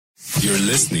You're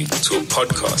listening to a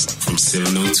podcast from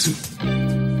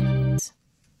 702.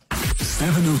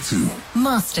 702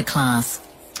 Masterclass.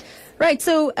 Right,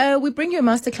 so we bring you a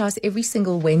masterclass every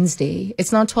single Wednesday.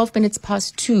 It's now 12 minutes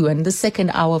past 2, and the second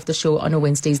hour of the show on a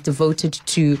Wednesday is devoted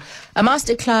to a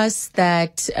masterclass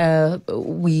that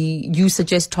you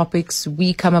suggest topics,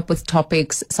 we come up with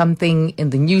topics. Something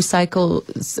in the news cycle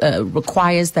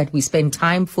requires that we spend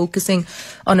time focusing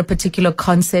on a particular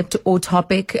concept or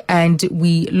topic, and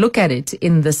we look at it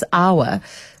in this hour.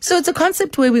 So it's a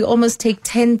concept where we almost take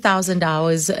 10,000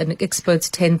 hours, an expert's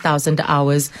 10,000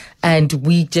 hours, and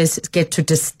we just get to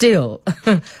distill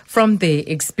from their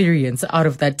experience out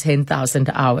of that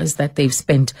 10,000 hours that they've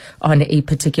spent on a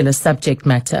particular subject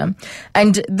matter.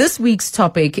 And this week's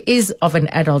topic is of an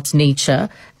adult nature,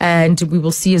 and we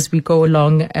will see as we go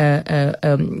along.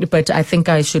 But I think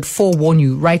I should forewarn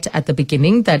you right at the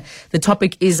beginning that the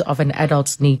topic is of an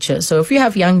adult nature. So if you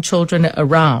have young children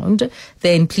around,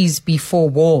 then please be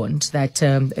forewarned that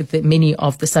many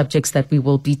of the subjects that we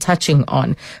will be touching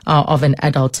on are of an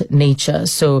adult nature.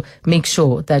 So make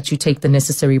sure that you take the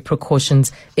necessary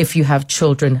precautions if you have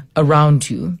children around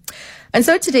you. And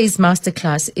so today's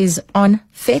masterclass is on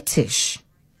fetish.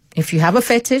 If you have a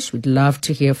fetish, we'd love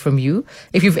to hear from you.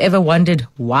 If you've ever wondered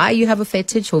why you have a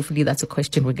fetish, hopefully that's a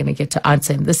question we're going to get to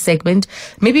answer in this segment.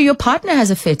 Maybe your partner has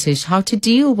a fetish, how to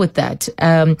deal with that,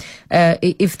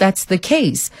 if that's the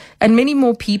case. And many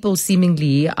more people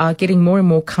seemingly are getting more and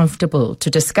more comfortable to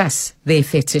discuss their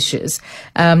fetishes.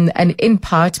 And in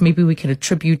part, maybe we can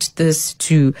attribute this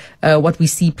to what we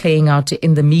see playing out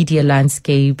in the media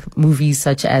landscape. Movies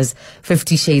such as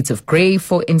 50 Shades of Grey,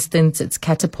 for instance, it's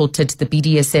catapulted the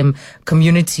BDSM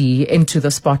community into the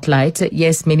spotlight.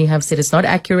 Yes, many have said it's not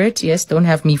accurate. Yes, don't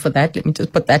have me for that. Let me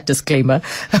just put that disclaimer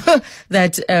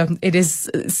that it is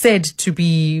said to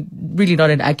be really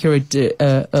not an accurate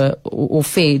or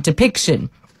fair depiction.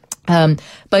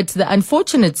 But the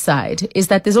unfortunate side is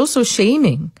that there's also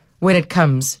shaming when it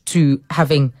comes to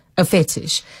having a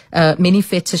fetish. Many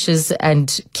fetishes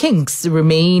and kinks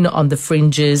remain on the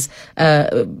fringes,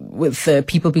 with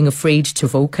people being afraid to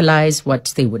vocalize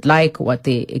what they would like, what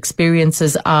their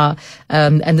experiences are.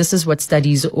 And this is what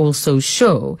studies also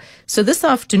show. So this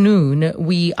afternoon,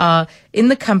 we are in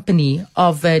the company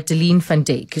of Deline van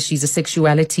Dijk. She's a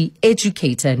sexuality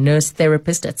educator, nurse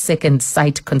therapist at Second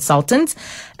Sight Consultants.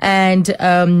 And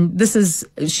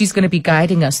she's going to be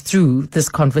guiding us through this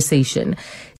conversation.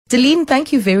 Deline,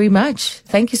 thank you very much.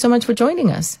 Thank you so much for joining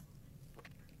us.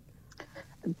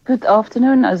 Good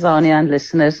afternoon, Azania and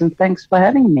listeners, and thanks for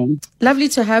having me. Lovely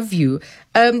to have you.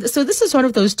 So this is one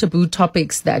of those taboo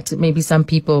topics that maybe some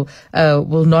people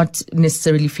will not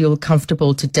necessarily feel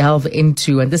comfortable to delve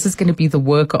into. And this is going to be the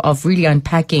work of really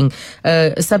unpacking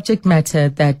a subject matter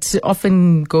that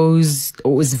often goes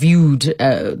or is viewed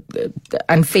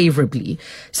unfavorably.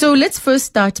 So let's first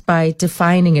start by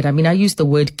defining it. I mean, I used the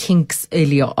word kinks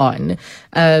earlier on.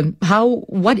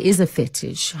 What is a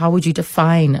fetish? How would you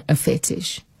define a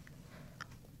fetish?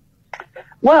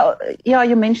 Well, yeah,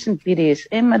 you mentioned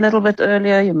BDSM a little bit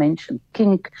earlier. You mentioned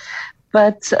kink.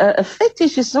 But a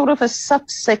fetish is sort of a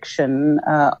subsection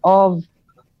of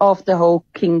the whole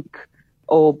kink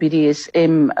or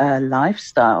BDSM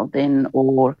lifestyle then,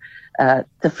 or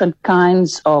different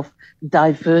kinds of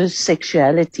diverse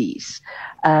sexualities.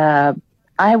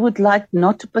 I would like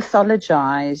not to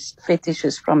pathologize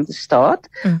fetishes from the start.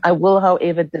 I will,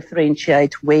 however,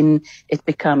 differentiate when it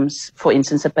becomes, for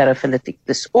instance, a paraphilitic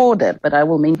disorder, but I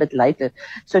will mention it later.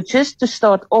 So just to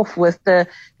start off with the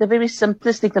very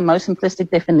simplistic, the most simplistic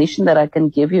definition that I can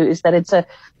give you is that it's a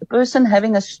person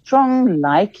having a strong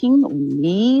liking or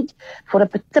need for a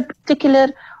particular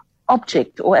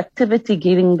object or activity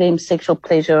giving them sexual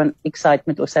pleasure and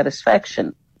excitement or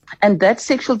satisfaction. And that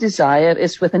sexual desire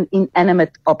is with an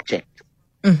inanimate object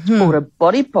or a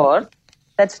body part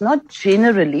that's not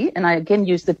generally, and I again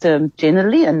use the term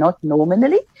generally and not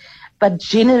nominally, but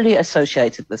generally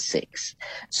associated with sex.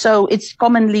 So it's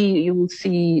commonly, you will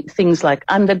see things like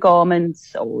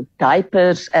undergarments or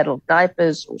diapers, adult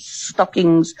diapers, or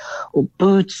stockings, or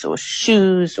boots, or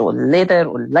shoes, or leather,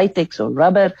 or latex, or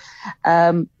rubber.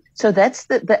 So that's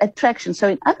the attraction. So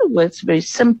in other words, very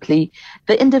simply,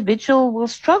 the individual will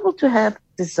struggle to have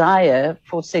desire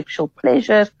for sexual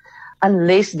pleasure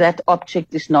unless that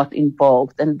object is not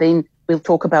involved. And then we'll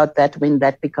talk about that when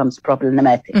that becomes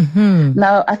problematic.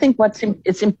 Now, I think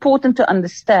it's important to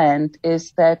understand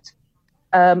is that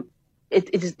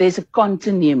there's a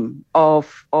continuum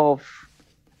of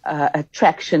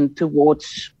attraction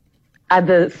towards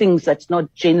other things that's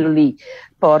not generally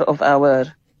part of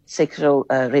our sexual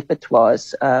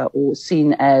repertoires, or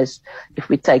seen as, if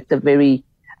we take the very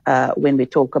when we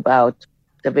talk about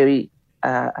the very,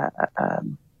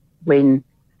 when,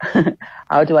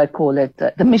 how do I call it,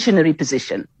 the missionary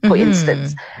position, for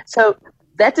instance. So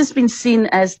that has been seen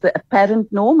as the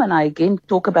apparent norm, and I again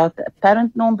talk about the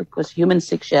apparent norm because human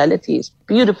sexuality is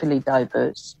beautifully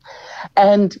diverse.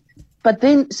 But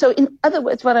then, so in other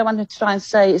words, what I want to try and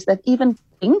say is that even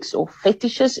kinks or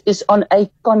fetishes is on a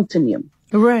continuum.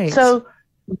 Right. So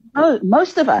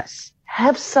most of us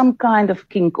have some kind of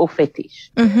kink or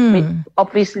fetish. We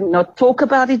obviously not talk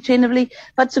about it generally,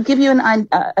 but to give you an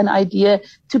idea,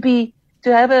 to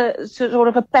have a sort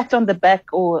of a pat on the back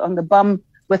or on the bum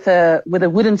with a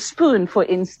wooden spoon, for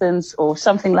instance, or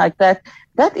something like that,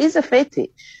 that is a fetish.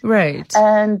 Right.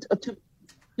 And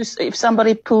if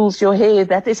somebody pulls your hair,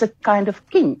 that is a kind of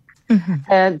kink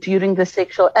during the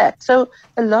sexual act. So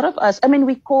a lot of us, I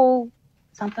mean,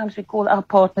 sometimes we call our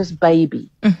partners baby.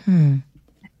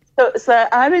 So the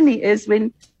irony is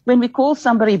when we call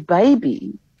somebody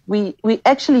baby, we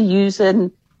actually use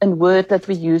a word that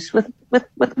we use with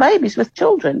babies, with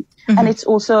children. And it's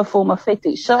also a form of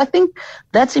fetish. So I think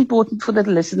that's important for the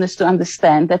listeners to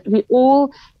understand that we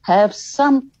all have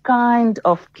some kind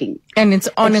of kink. And it's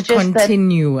on a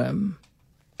continuum.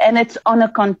 And it's on a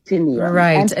continuum.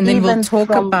 Right. And then we'll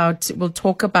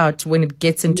talk about when it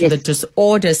gets into the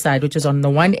disorder side, which is on the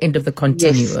one end of the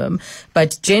continuum. Yes.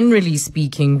 But generally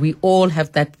speaking, we all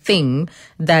have that thing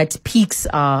that piques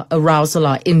our arousal,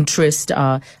 our interest,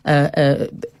 on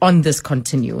this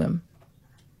continuum.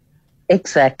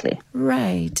 Exactly.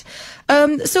 Right.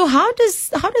 So how does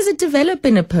it develop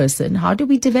in a person? How do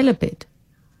we develop it?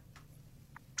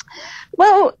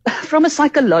 Well, from a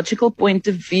psychological point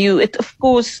of view, of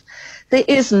course, there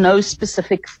is no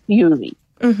specific theory.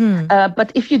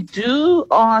 But if you do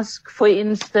ask, for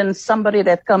instance, somebody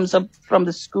that comes up from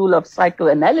the school of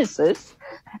psychoanalysis,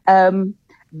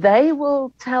 they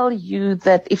will tell you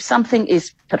that if something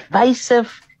is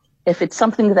pervasive, if it's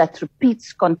something that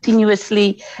repeats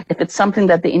continuously, if it's something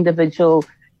that the individual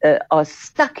are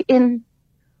stuck in,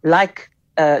 like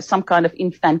some kind of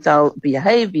infantile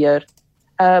behavior,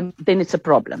 then it's a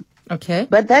problem. Okay.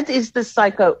 But that is the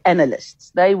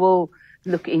psychoanalysts. They will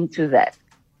look into that.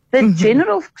 The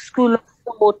general school of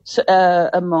thought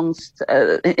amongst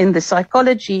in the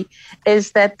psychology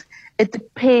is that it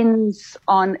depends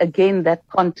on, again, that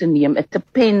continuum. It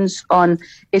depends on,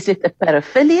 is it a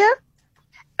paraphilia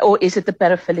or is it a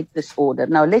paraphilic disorder?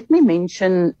 Now, let me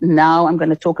mention now, I'm going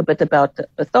to talk a bit about the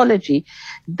pathology.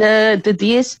 The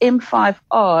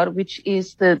DSM-5R, which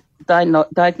is the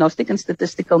Diagnostic and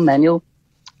Statistical Manual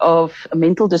of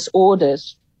Mental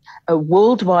Disorders,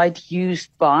 worldwide used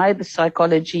by the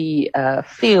psychology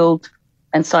field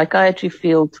and psychiatry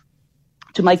field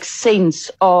to make sense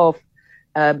of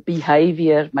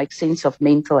behavior, make sense of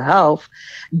mental health.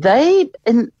 To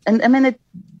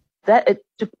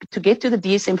get to the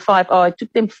DSM-5R, it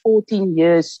took them 14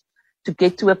 years to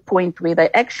get to a point where they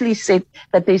actually said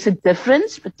that there's a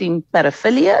difference between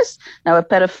paraphilias. Now, a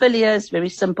paraphilia is very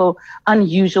simple,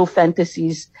 unusual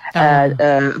fantasies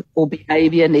or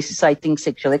behavior necessitating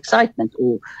sexual excitement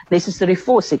or necessary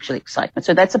for sexual excitement.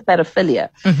 So that's a paraphilia.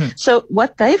 So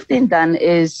what they've then done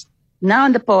is, now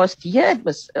in the past year,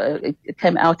 it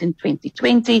came out in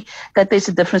 2020 that there's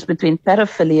a difference between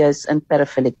paraphilias and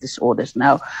paraphilic disorders.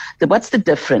 Now, what's the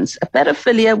difference? A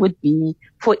paraphilia would be,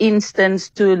 for instance,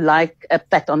 to like a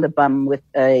pat on the bum with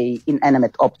a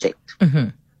inanimate object.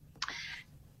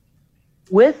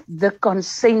 With the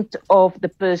consent of the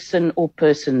person or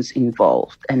persons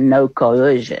involved and no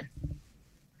coercion.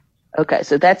 Okay,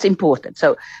 so that's important.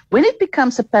 So when it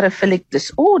becomes a paraphilic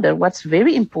disorder, what's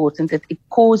very important is that it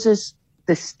causes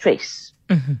distress.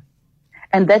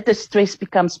 And that distress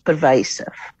becomes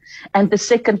pervasive. And the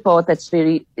second part that's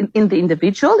very, in the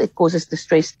individual, it causes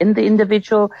distress in the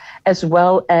individual as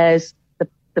well as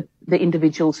the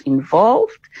individuals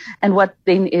involved. And what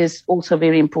then is also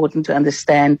very important to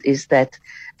understand is that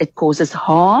it causes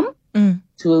harm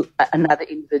to another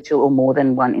individual or more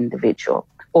than one individual,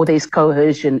 or there's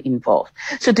coercion involved.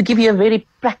 So to give you a very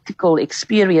practical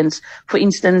experience, for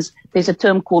instance, there's a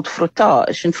term called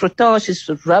frottage, and frottage is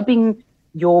rubbing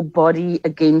your body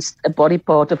against a body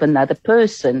part of another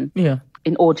person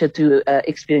in order to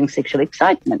experience sexual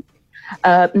excitement.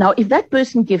 Now, if that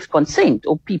person gives consent,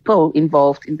 or people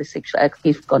involved in the sexual act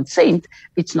give consent,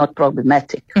 it's not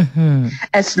problematic.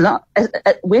 As long as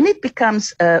when it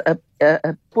becomes a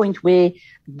point where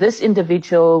this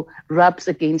individual rubs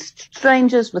against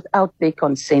strangers without their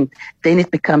consent, then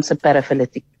it becomes a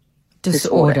paraphilic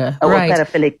disorder or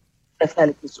paraphilic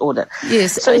paraphilic disorder.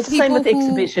 Yes. So it's the same with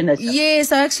exhibitionism.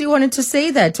 Yes, I actually wanted to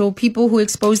say that. Or people who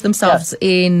expose themselves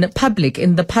in public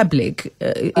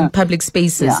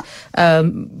spaces,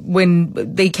 when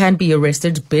they can be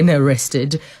been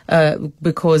arrested,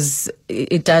 because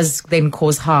it does then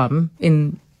cause harm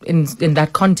in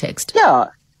that context. Yeah.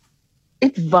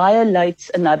 It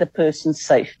violates another person's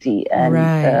safety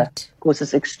and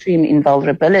causes extreme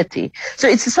invulnerability. So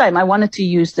it's the same. I wanted to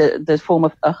use the form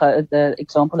of the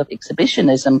example of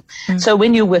exhibitionism. So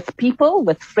when you're with people,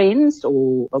 with friends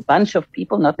or a bunch of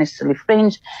people, not necessarily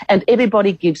friends, and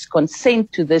everybody gives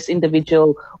consent to this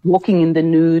individual walking in the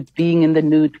nude, being in the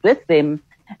nude with them,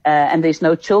 and there's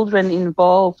no children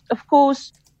involved, of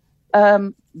course,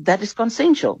 that is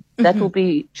consensual. That will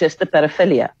be just a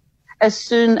paraphilia. As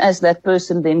soon as that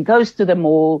person then goes to the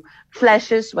mall,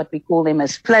 flashes, what we call them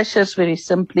as flashes very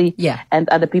simply, and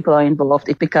other people are involved,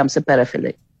 it becomes a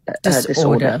paraphilic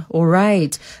disorder. All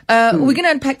right. We're going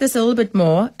to unpack this a little bit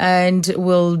more, and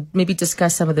we'll maybe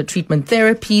discuss some of the treatment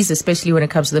therapies, especially when it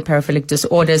comes to the paraphilic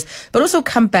disorders, but also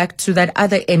come back to that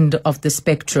other end of the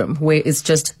spectrum where it's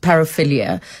just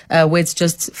paraphilia, where it's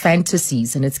just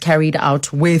fantasies and it's carried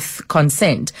out with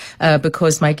consent,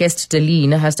 because my guest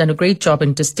Deline has done a great job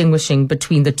in distinguishing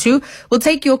between the two. We'll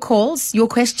take your calls, your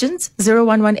questions,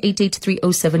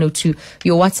 011-883-0702,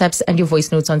 your WhatsApps and your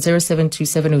voice notes on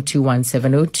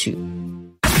 072-702-1702.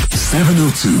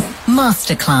 702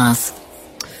 Masterclass.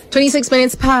 26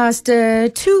 minutes past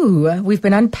 2. We've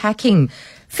been unpacking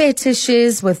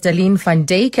fetishes with Deline van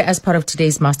Dijk as part of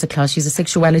today's masterclass. She's a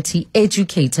sexuality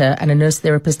educator and a nurse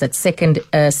therapist at Second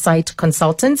Sight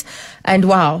Consultants. And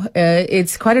wow,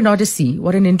 it's quite an odyssey.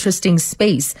 What an interesting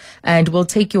space. And we'll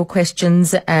take your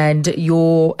questions and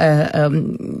your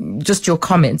just your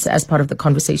comments as part of the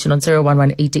conversation on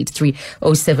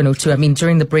 011-883-0702. I mean,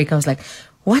 during the break, I was like,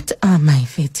 what are my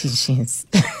fetishes?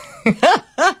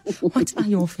 What are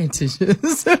your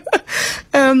fetishes? So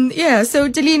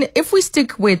Deline, if we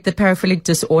stick with the paraphilic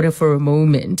disorder for a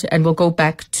moment, and we'll go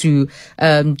back to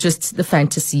just the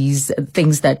fantasies,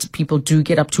 things that people do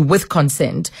get up to with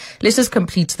consent. Let's just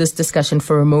complete this discussion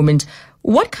for a moment.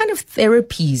 What kind of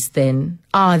therapies then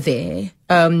are there,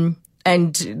 and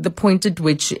the point at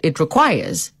which it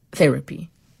requires therapy?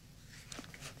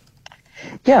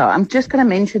 Yeah, I'm just going to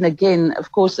mention again,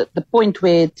 of course, the point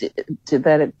where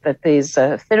that there's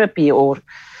therapy, or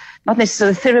not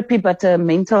necessarily therapy, but a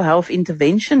mental health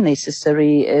intervention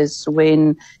necessary, is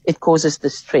when it causes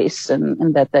distress,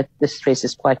 and that distress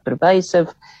is quite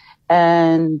pervasive,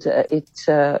 and it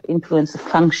influences the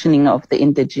functioning of the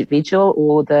individual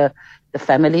or the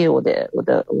family or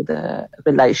the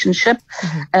relationship,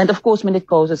 and of course when it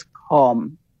causes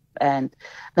harm. And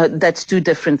that's two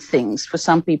different things. For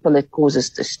some people, it causes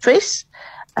distress,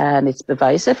 and it's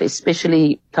pervasive,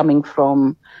 especially coming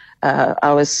from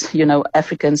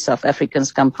Africans. South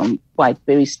Africans come from quite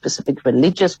very specific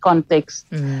religious contexts,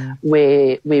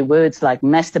 where words like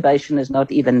masturbation is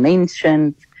not even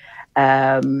mentioned,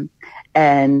 where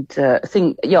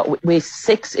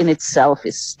sex in itself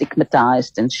is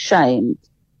stigmatized and shamed,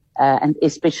 and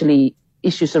especially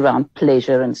issues around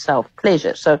pleasure and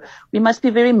self-pleasure. So we must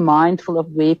be very mindful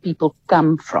of where people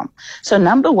come from. So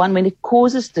number one, when it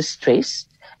causes distress,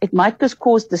 it might just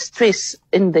cause distress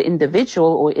in the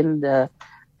individual or in the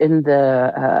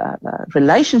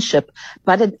relationship,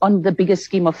 but on the bigger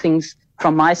scheme of things,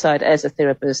 from my side as a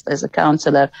therapist, as a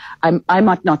counselor, I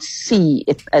might not see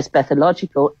it as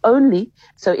pathological only.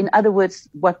 So in other words,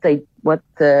 what the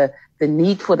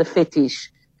need for the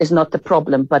fetish is not the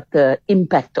problem, but the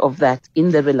impact of that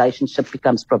in the relationship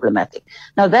becomes problematic.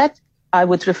 Now that I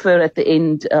would refer at the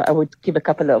end, I would give a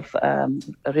couple of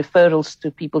referrals to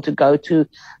people to go to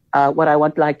what I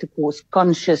would like to call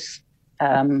conscious,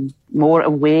 more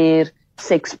aware,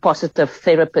 sex-positive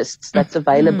therapists that's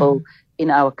available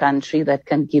in our country that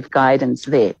can give guidance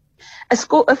there. Of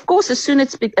course, as soon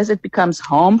as it becomes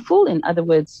harmful, in other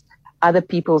words, other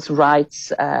people's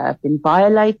rights have been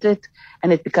violated,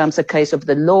 and it becomes a case of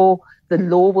the law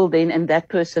will then, and that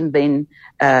person then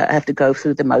have to go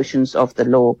through the motions of the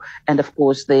law. And of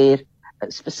course, their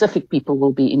specific people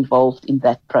will be involved in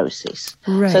that process.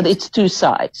 Right. So it's two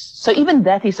sides. So even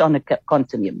that is on a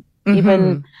continuum,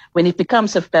 even when it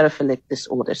becomes a paraphilic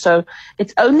disorder. So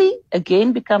it's only,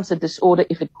 again, becomes a disorder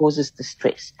if it causes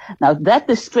distress. Now, that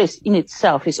distress in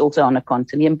itself is also on a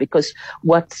continuum, because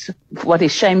what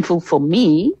is shameful for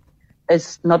me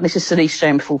is not necessarily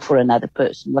shameful for another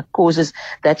person. What causes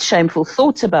that shameful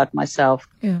thoughts about myself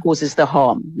causes the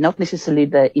harm, not necessarily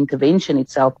the intervention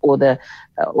itself or the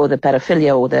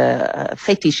paraphilia or the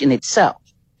fetish in itself.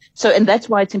 and that's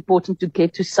why it's important to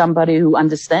get to somebody who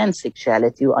understands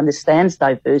sexuality, who understands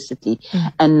diversity,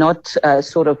 and not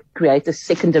sort of create a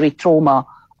secondary trauma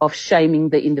of shaming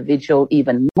the individual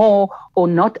even more, or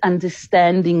not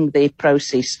understanding their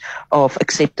process of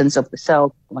acceptance of the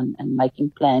self and making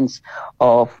plans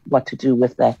of what to do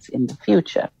with that in the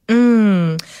future.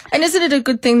 And isn't it a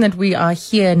good thing that we are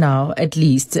here now, at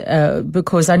least?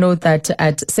 Because I know that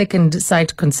at Second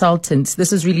Sight Consultants,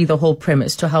 this is really the whole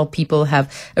premise, to help people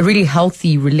have a really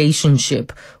healthy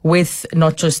relationship with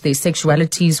not just their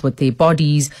sexualities, with their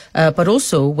bodies, but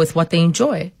also with what they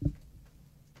enjoy.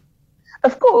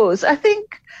 Of course. I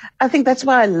think that's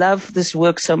why I love this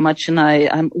work so much, and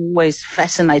I'm always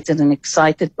fascinated and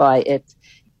excited by it,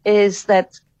 is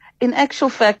that in actual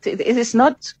fact, it is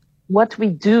not what we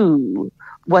do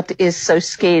what is so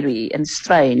scary and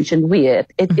strange and weird.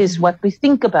 It is what we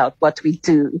think about what we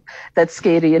do that's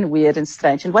scary and weird and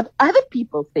strange, and what other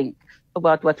people think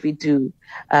about what we do.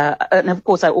 And of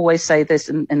course, I always say this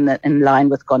in line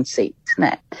with consent.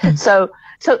 Nah. So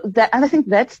that, and I think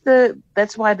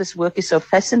that's why this work is so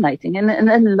fascinating. And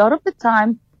a lot of the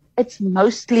time, it's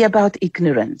mostly about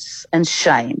ignorance and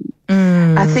shame.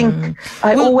 I think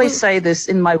I always say this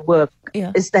in my work,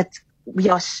 is that we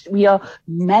are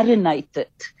marinated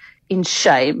in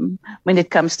shame when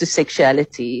it comes to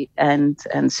sexuality and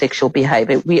sexual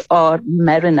behavior. We are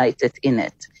marinated in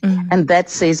it. And that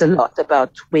says a lot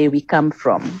about where we come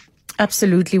from.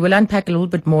 Absolutely. We'll unpack a little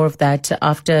bit more of that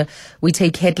after we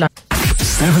take headlines.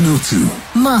 702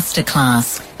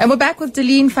 Masterclass. And we're back with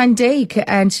Deline van Dijk,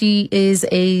 and she is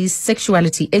a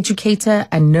sexuality educator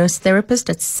and nurse therapist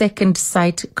at Second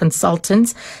Sight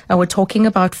Consultants. And we're talking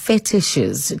about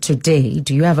fetishes today.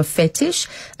 Do you have a fetish?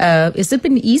 Has it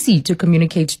been easy to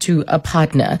communicate to a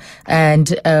partner? And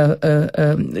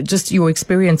just your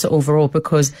experience overall,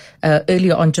 because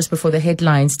earlier on, just before the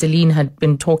headlines, Deline had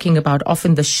been talking about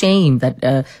often the shame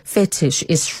that fetish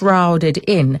is shrouded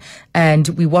in, and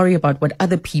we worry about what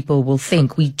other people will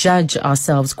think. We judge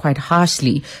ourselves quite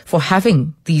harshly for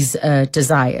having these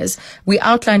desires. We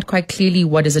outlined quite clearly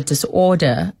what is a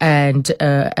disorder, and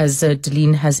as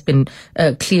Deline has been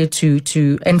clear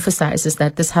to emphasize, is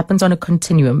that this happens on a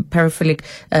continuum: paraphilic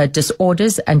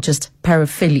disorders and just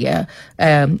paraphilia.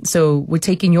 So we're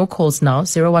taking your calls now,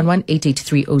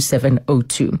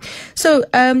 011-883-0702. So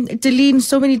Deline,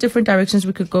 so many different directions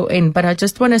we could go in, but I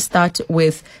just want to start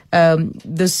with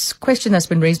this question that's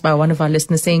been raised by one of our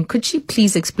listeners, saying, could she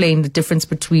please explain the difference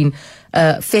between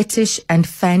fetish and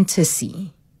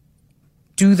fantasy?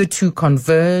 Do the two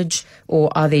converge,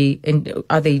 or are they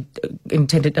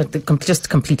intended just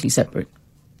completely separate?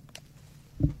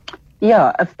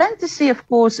 Yeah, a fantasy, of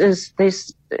course, it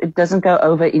doesn't go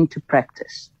over into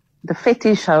practice. The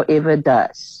fetish, however,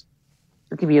 does.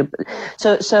 I'll give you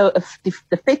so if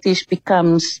the fetish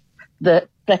becomes the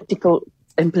practical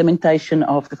implementation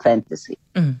of the fantasy.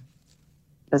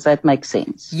 Does that make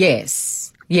sense?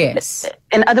 Yes.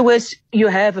 In other words, you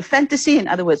have a fantasy, in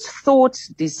other words, thoughts,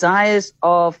 desires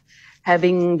of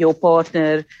having your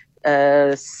partner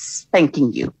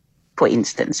spanking you, for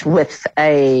instance, with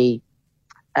a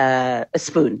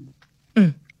spoon,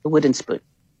 a wooden spoon.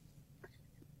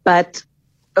 But,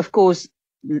 of course,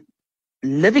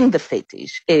 living the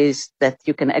fetish is that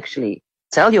you can actually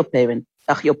tell your partner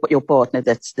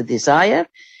that's the desire,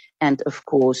 and, of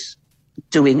course,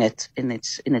 doing it in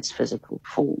its physical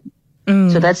form.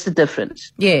 So that's the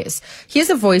difference. Yes. Here's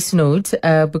a voice note,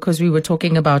 because we were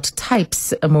talking about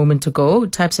types a moment ago,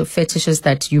 types of fetishes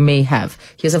that you may have.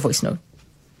 Here's a voice note.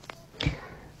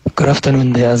 Good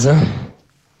afternoon, Deaza.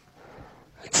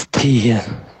 It's T here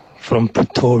from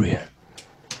Pretoria.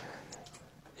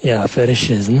 Yeah,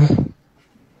 fetishes, no?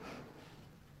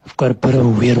 I've got a bit of a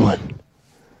weird one.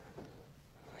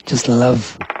 I just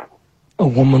love a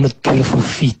woman with beautiful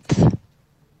feet.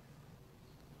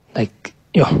 Like,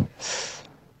 that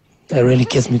really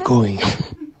gets me going.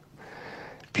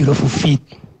 Beautiful feet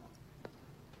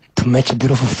to match a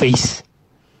beautiful face.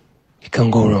 You can't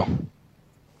go wrong.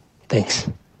 Thanks.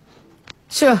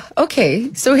 Sure.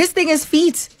 Okay. So his thing is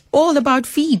feet. All about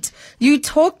feet. You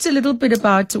talked a little bit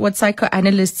about what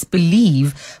psychoanalysts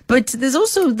believe, but there's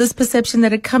also this perception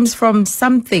that it comes from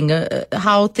something,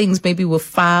 how things maybe were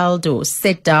filed or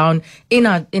set down in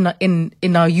our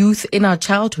youth, in our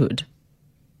childhood.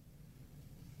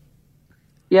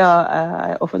 Yeah,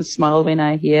 I often smile when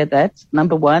I hear that.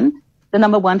 The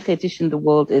number one fetish in the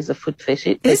world is a foot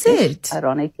fetish. Is it?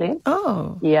 Ironically.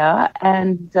 Oh. Yeah,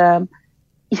 and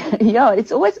yeah,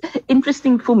 it's always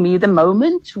interesting for me the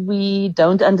moment we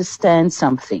don't understand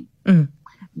something.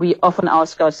 We often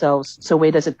ask ourselves, so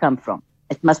where does it come from?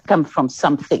 It must come from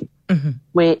something.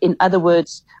 Where, in other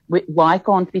words, why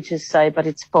can't we just say, but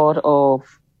it's part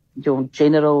of your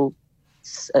general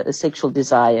sexual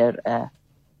desire,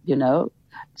 you know?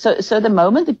 So the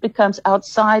moment it becomes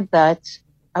outside that,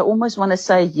 I almost want to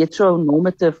say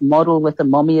heteronormative model with a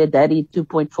mommy, a daddy,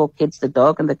 2.4 kids, the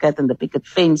dog and the cat and the picket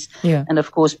fence, and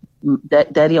of course,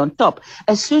 daddy on top.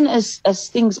 As soon as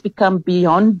things become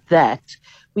beyond that,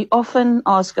 we often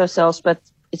ask ourselves, but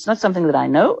it's not something that I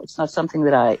know. It's not something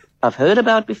that I've heard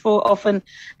about before often.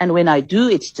 And when I do,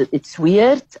 it's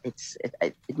weird.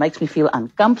 It makes me feel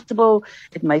uncomfortable.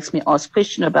 It makes me ask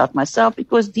questions about myself,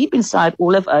 because deep inside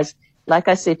all of us, like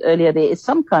I said earlier, there is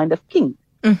some kind of kink.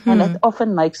 And it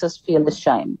often makes us feel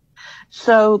ashamed.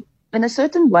 So in a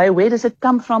certain way, where does it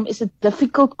come from is a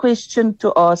difficult question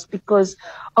to ask, because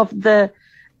of the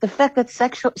fact that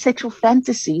sexual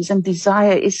fantasies and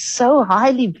desire is so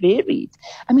highly varied.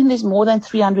 I mean, there's more than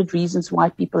 300 reasons why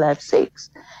people have sex.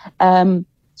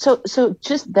 So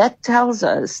just that tells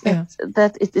us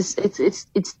that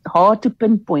it's hard to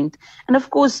pinpoint. And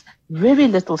of course, very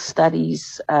little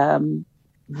studies,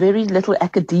 very little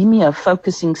academia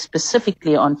focusing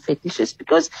specifically on fetishes,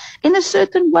 because in a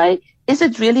certain way, is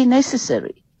it really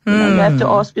necessary? You know, you have to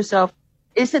ask yourself,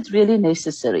 is it really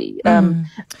necessary?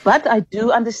 But I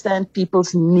do understand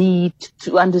people's need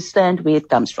to understand where it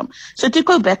comes from. So to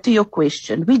go back to your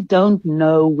question, we don't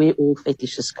know where all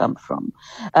fetishes come from.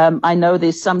 I know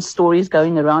there's some stories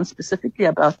going around specifically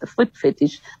about the foot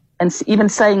fetish. And even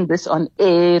saying this on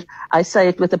air, I say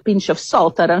it with a pinch of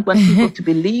salt. I don't want people to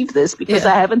believe this, because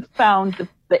I haven't found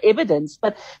the evidence.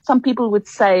 But some people would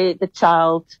say the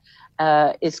child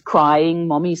is crying,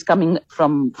 mommy's coming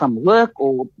from work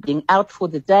or being out for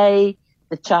the day.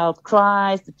 The child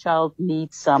cries. The child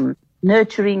needs some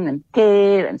nurturing and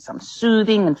care and some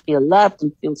soothing and feel loved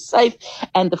and feel safe.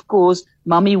 And of course,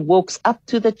 mommy walks up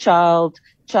to the child.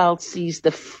 Child sees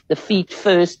the feet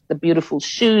first, the beautiful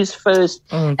shoes first,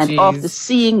 and after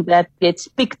seeing that, gets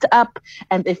picked up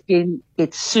and again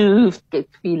gets soothed, get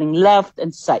feeling loved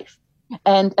and safe.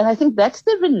 And I think that's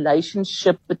the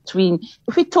relationship between,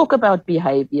 if we talk about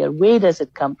behavior, where does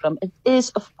it come from? It is,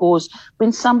 of course,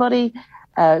 when somebody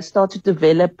starts to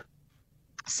develop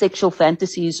sexual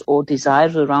fantasies or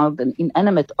desires around an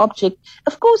inanimate object,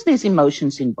 of course there's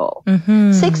emotions involved.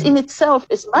 Sex in itself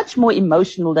is much more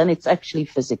emotional than it's actually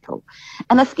physical.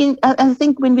 And I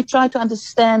think when we try to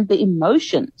understand the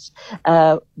emotions,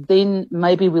 then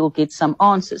maybe we'll get some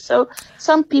answers. So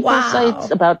some people say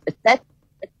it's about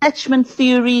attachment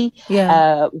theory,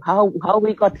 how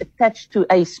we got attached to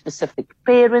a specific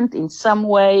parent in some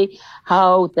way,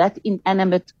 how that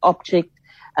inanimate object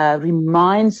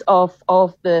reminds of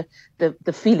the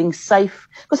feeling safe.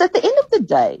 Because at the end of the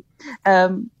day,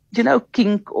 you know,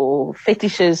 kink or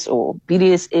fetishes or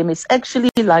BDSM is actually,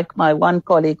 like my one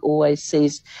colleague always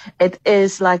says, it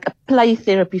is like a play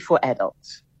therapy for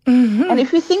adults. And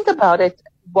if you think about it,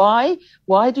 why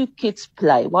do kids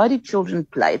play? Why do children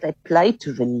play? They play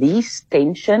to release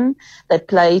tension. They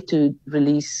play to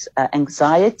release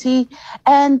anxiety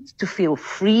and to feel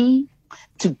free,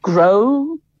 to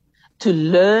grow, to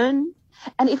learn.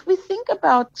 And if we think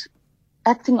about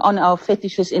acting on our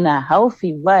fetishes in a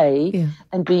healthy way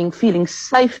and feeling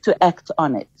safe to act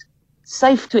on it,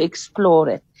 safe to explore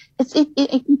it, it's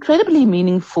incredibly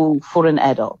meaningful for an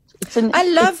adult. I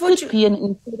love what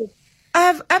you...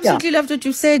 I've absolutely loved what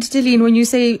you said, Delene, when you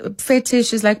say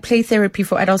fetish is like play therapy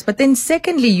for adults. But then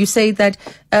secondly, you say that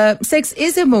sex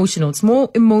is emotional. It's more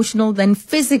emotional than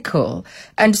physical.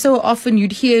 And so often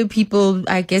you'd hear people,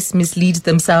 I guess, mislead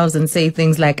themselves and say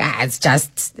things like, it's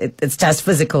just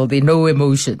physical. There are no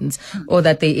emotions, or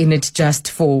that they're in it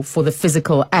just for the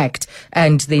physical act.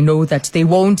 And they know that they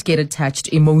won't get attached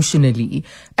emotionally.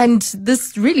 And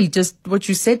this really just what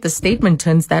you said, the statement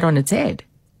turns that on its head.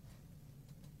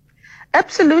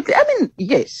 Absolutely. I mean,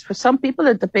 yes, for some people,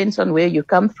 it depends on where you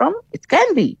come from. It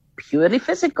can be purely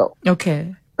physical.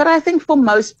 Okay. But I think for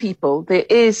most people, there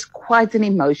is quite an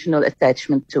emotional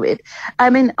attachment to it. I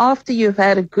mean, after you've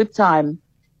had a good time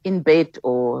in bed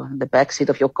or the backseat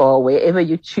of your car, wherever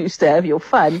you choose to have your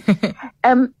fun,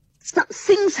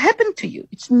 things happen to you.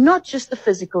 It's not just a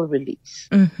physical release.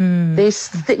 There's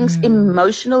things,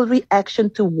 emotional reaction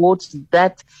towards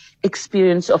that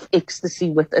experience of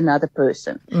ecstasy with another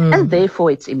person. And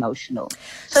therefore it's emotional.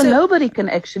 So nobody can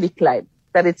actually claim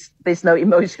that there's no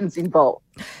emotions involved.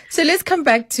 So let's come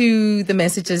back to the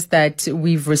messages that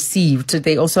we've received.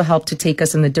 They also help to take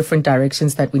us in the different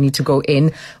directions that we need to go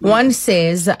in. One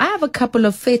says, I have a couple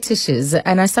of fetishes,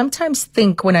 and I sometimes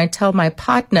think when I tell my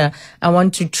partner I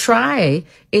want to try,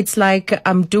 it's like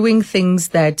I'm doing things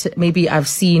that maybe I've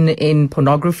seen in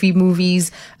pornography movies.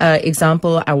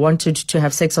 Example, I wanted to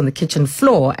have sex on the kitchen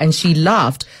floor, and she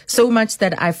laughed so much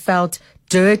that I felt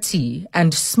dirty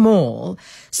and small.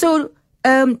 So,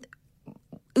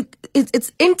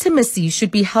 it's intimacy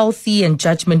should be healthy and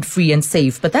judgment-free and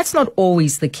safe, but that's not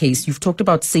always the case. You've talked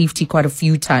about safety quite a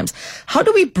few times. How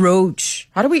do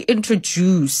we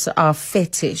introduce our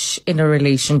fetish in a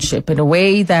relationship in a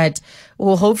way that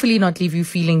will hopefully not leave you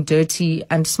feeling dirty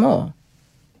and small?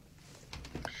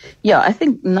 Yeah, I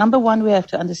think number one, we have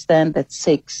to understand that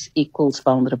sex equals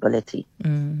vulnerability.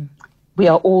 We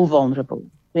are all vulnerable.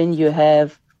 When you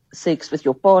have sex with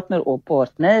your partner or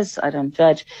partners, I don't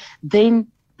judge, then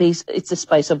it's a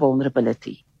space of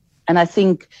vulnerability. And I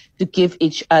think to give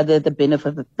each other the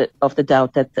benefit of the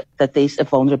doubt that there's a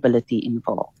vulnerability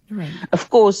involved. Right.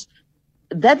 Of course,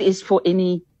 that is for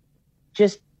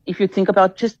if you think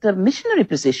about just the missionary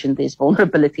position, there's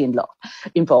vulnerability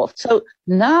involved. So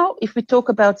now if we talk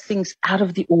about things out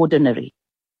of the ordinary,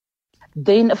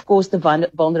 then of course the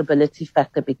vulnerability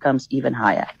factor becomes even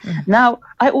higher. Now,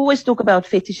 I always talk about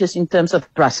fetishes in terms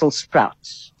of Brussels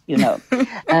sprouts, you know.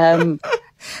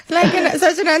 Like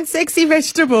such an unsexy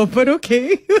vegetable, but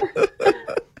okay.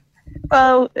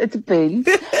 Well, it depends.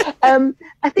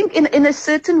 I think in a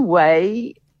certain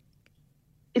way,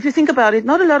 if you think about it,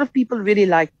 not a lot of people really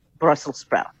like Brussels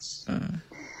sprouts.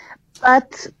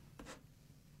 But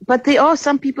there are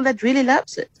some people that really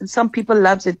loves it, and some people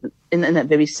loves it in a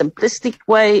very simplistic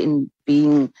way, in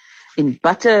being in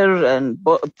butter and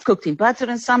cooked in butter,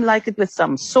 and some like it with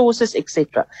some sauces,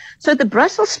 etc. So the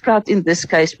Brussels sprout in this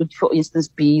case would, for instance,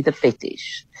 be the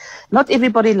fetish. Not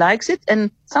everybody likes it,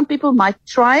 and some people might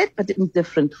try it, but in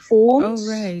different forms.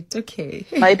 Oh, right. Okay.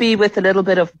 Maybe with a little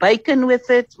bit of bacon with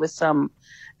it, with some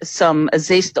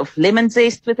zest of lemon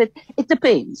zest with it. It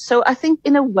depends. So I think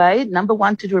in a way, number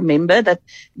one, to remember that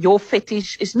your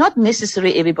fetish is not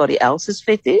necessarily everybody else's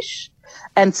fetish,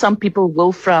 and some people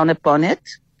will frown upon it.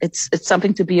 It's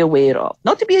something to be aware of,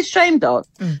 not to be ashamed of,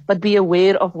 but be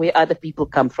aware of where other people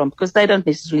come from, because they don't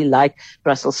necessarily like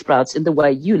Brussels sprouts in the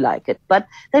way you like it, but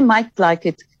they might like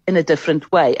it in a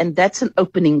different way. And that's an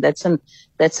opening. That's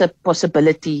a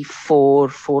possibility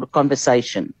for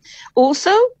conversation.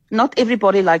 Also, not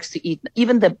everybody likes to eat.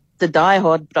 Even the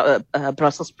diehard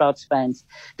Brussels sprouts fans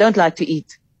don't like to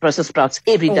eat Brussels sprouts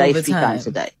every day, 3 times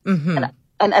a day.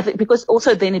 And I think because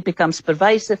also then it becomes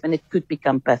pervasive and it could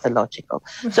become pathological.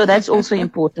 So that's also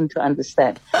important to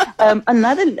understand. I'm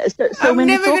never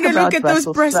going to look at those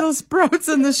Brussels sprouts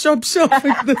on the shop shelf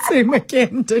the same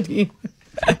again, Denise.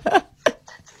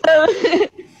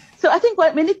 So I think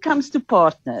when it comes to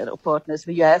partners,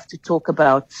 where you have to talk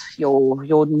about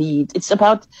your need, it's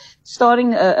about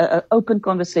starting an open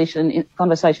conversation in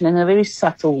a very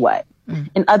subtle way.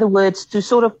 In other words, to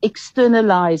sort of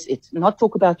externalize it, not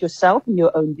talk about yourself and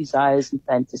your own desires and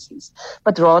fantasies,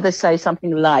 but rather say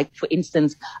something like, for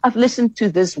instance, I've listened to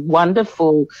this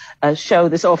wonderful show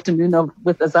this afternoon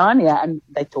with Azania, and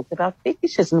they talked about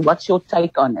fetishes, and what's your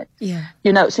take on it? Yeah.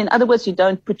 You know, so in other words, you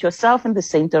don't put yourself in the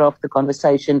center of the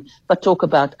conversation, but talk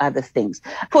about other things.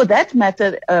 For that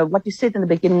matter, what you said in the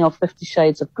beginning of 50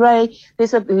 Shades of Grey,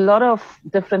 there's a lot of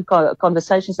different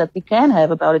conversations that we can have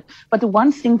about it. But the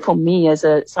one thing for me as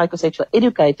a psychosexual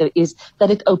educator is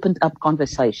that it opened up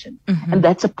conversation. And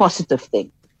that's a positive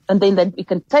thing. And then we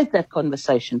can take that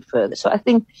conversation further. So I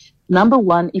think, number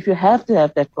one, if you have to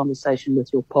have that conversation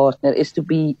with your partner, is to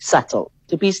be subtle,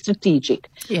 to be strategic.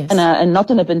 Yes. And not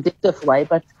in a vindictive way.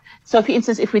 But so, for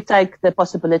instance, if we take the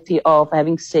possibility of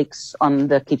having sex on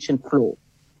the kitchen floor,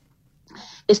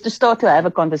 is to start to have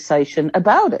a conversation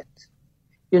about it.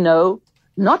 You know,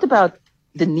 not about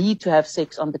the need to have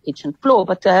sex on the kitchen floor,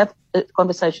 but to have a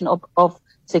conversation of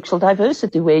sexual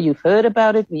diversity, where you've heard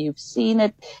about it, where you've seen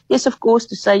it. Yes, of course,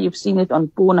 to say you've seen it on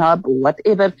Pornhub or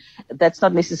whatever, that's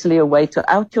not necessarily a way to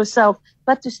out yourself,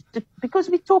 but because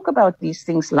we talk about these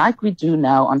things like we do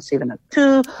now on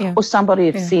 702, or somebody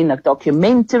has seen a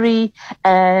documentary,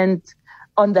 and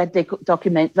on that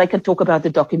document, they can talk about the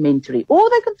documentary, or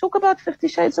they can talk about 50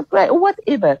 Shades of Grey, or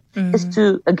whatever, is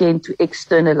to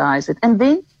externalize it. And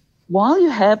then, while you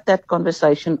have that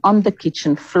conversation on the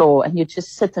kitchen floor and you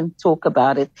just sit and talk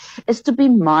about it, is to be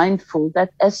mindful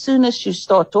that as soon as you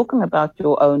start talking about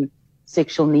your own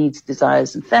sexual needs,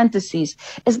 desires, and fantasies,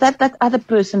 is that other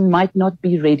person might not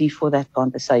be ready for that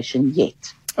conversation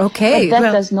yet. Okay. But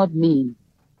that does not mean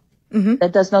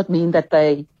that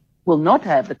they will not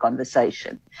have the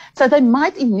conversation. So they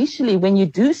might initially, when you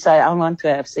do say, I want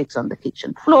to have sex on the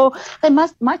kitchen floor, they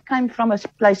might come from a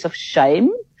place of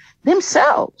shame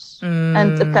themselves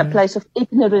and a place of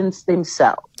ignorance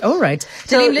themselves. All right.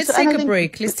 Deline, let's take a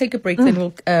break. Let's take a break, then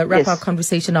we'll wrap our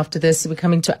conversation after this. We're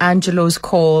coming to Angelo's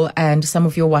call and some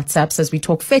of your WhatsApps as we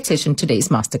talk fetish in today's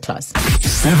masterclass.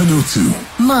 702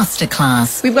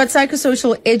 Masterclass. We've got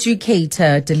psychosocial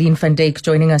educator Deline van Dijk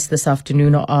joining us this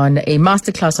afternoon on a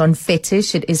masterclass on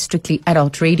fetish. It is strictly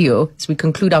adult radio. As we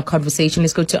conclude our conversation,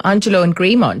 let's go to Angelo in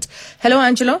Greymont. Hello,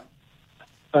 Angelo.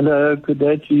 Hello, good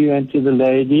day to you and to the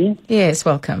lady. Yes,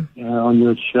 welcome. On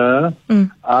your show.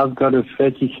 I've got a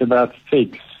fetish about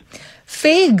figs.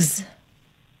 Figs?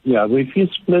 Yeah, if you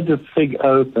split a fig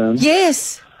open.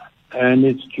 Yes. And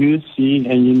it's juicy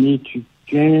and you need to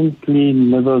gently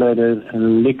nibble at it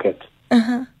and lick it.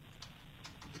 Uh-huh.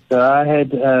 So I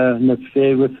had an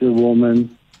affair with a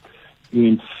woman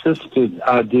who insisted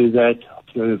I do that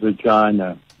to her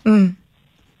vagina. And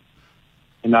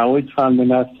I always find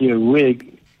when I see a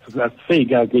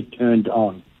fig, I get turned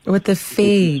on. With the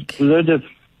fig? Split a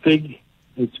fig,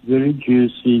 it's very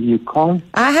juicy. You can't.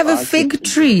 I have a fig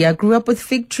tree. I grew up with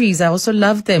fig trees. I also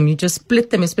love them. You just split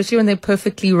them, especially when they're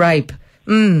perfectly ripe.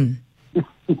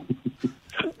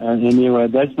 Anyway,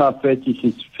 that's my fetish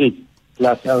is fig,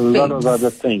 plus a lot of other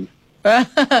things.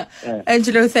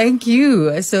 Angelo, thank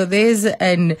you. So there's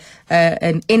an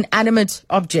inanimate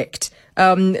object.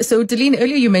 So Deline,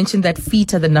 earlier you mentioned that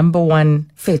feet are the number one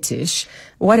fetish.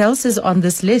 What else is on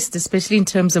this list, especially in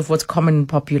terms of what's common and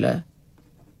popular?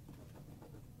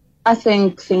 I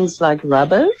think things like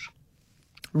rubber.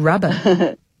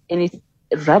 Rubber?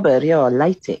 Rubber, yeah,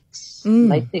 latex.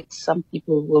 Latex, some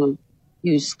people will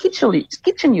use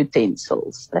kitchen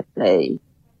utensils that they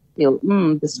feel,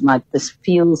 this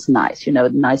feels nice,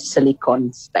 nice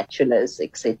silicone spatulas,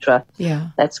 etc. Yeah.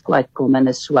 That's quite common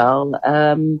as well.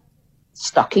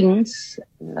 Stockings.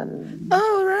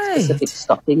 Right. Specific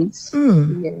stockings.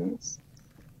 Yes.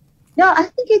 Yeah, I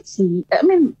think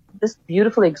this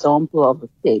beautiful example of a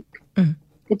fig,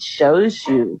 it shows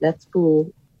you that for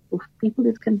people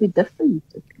it can be different.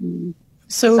 It can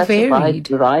so such varied. A wide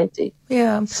variety.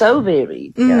 Yeah. So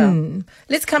varied. Yeah.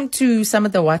 Let's come to some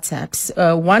of the WhatsApps.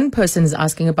 One person is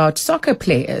asking about soccer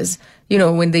players,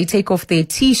 when they take off their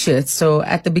T-shirts. So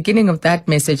at the beginning of that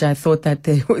message, I thought that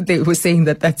they were saying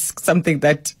that that's something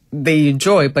that they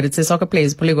enjoy, but it says soccer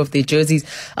players pulling off their jerseys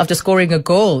after scoring a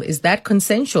goal. Is that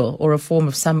consensual or a form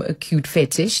of some acute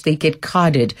fetish? They get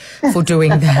carded for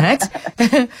doing that.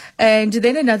 And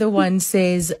then another one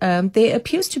says, there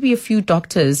appears to be a few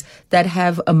doctors that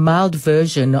have a mild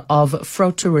version of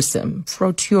frotteurism,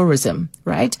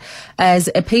 right? As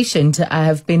a patient, I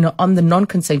have been on the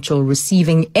non-consensual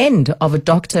receiving end of a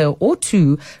doctor or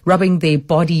two rubbing their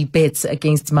body bits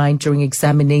against mine during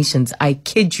examinations. I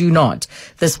kid you not.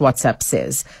 This WhatsApp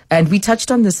says. And we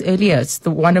touched on this earlier. It's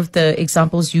one of the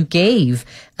examples you gave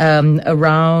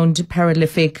around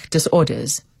paralytic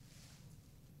disorders.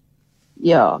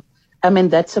 Yeah.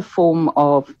 That's a form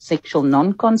of sexual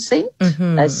non-consent,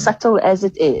 as subtle as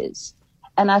it is.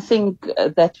 And I think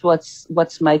that's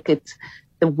what's make it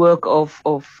the work of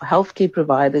healthcare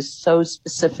providers so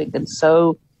specific and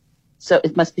so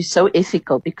it must be so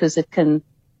ethical, because it can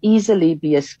easily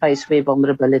be a space where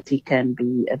vulnerability can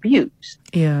be abused.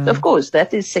 Yeah. So of course,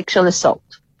 that is sexual assault,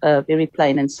 very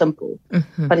plain and simple.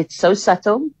 But it's so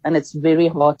subtle and it's very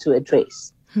hard to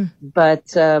address.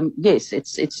 But yes,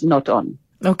 it's not on.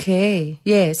 Okay.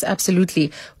 Yes,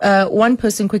 absolutely. One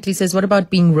person quickly says, what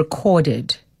about being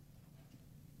recorded?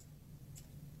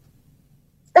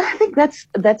 I think that's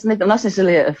not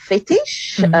necessarily a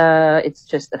fetish. It's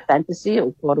just a fantasy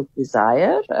or part of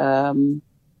desire.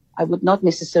 I would not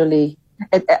necessarily.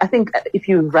 I think if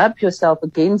you rub yourself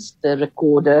against the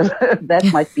recorder, that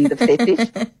might be the fetish.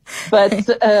 But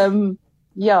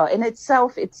in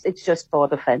itself, it's just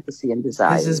part of fantasy and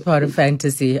desire. This is part of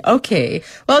fantasy. Okay.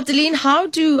 Well, Deline, how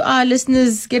do our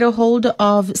listeners get a hold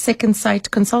of Second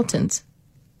Sight Consultants?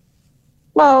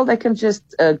 Well, they can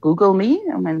just Google me.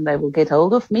 They will get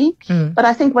hold of me. But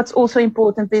I think what's also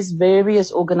important, there's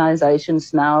various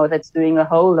organizations now that's doing a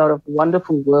whole lot of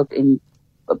wonderful work in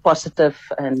positive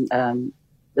and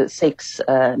the sex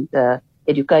and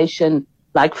education.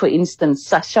 Like, for instance,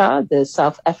 SASHA, the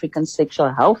South African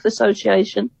Sexual Health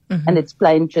Association, and it's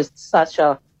plain just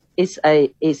SASHA, SASHA.org.za.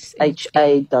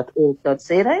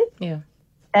 Yeah.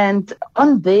 And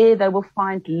on there, they will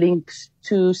find links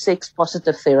to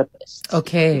sex-positive therapists.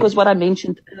 Okay. Because what I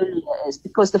mentioned earlier is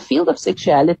because the field of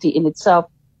sexuality in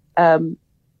itself,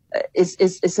 is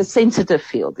a sensitive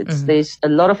field. There's a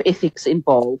lot of ethics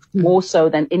involved, more so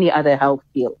than any other health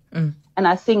field. And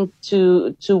I think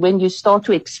to when you start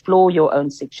to explore your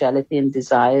own sexuality and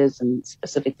desires, and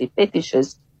specifically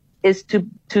fetishes, is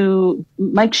to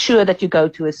make sure that you go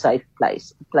to a safe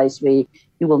place, a place where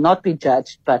you will not be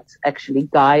judged, but actually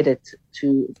guided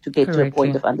to get to a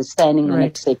point of understanding and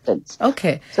acceptance.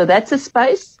 Okay. So that's a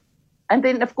space. And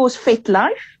then, of course,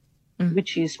 FetLife,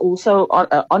 which is also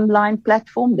an online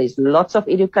platform. There's lots of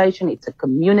education. It's a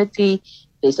community.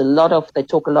 They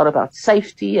talk a lot about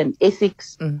safety and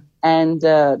ethics. And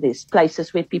there's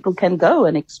places where people can go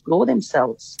and explore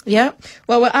themselves. Yeah.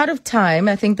 Well, we're out of time.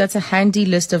 I think that's a handy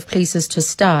list of places to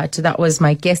start. That was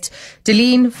my guest,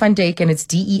 Deline van Dyk, and it's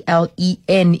Delene.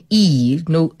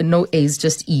 No A's,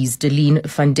 just E's, Deline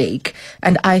van Dyk.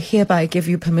 And I hereby give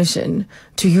you permission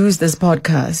to use this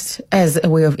podcast as a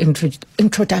way of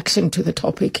introduction to the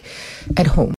topic at home.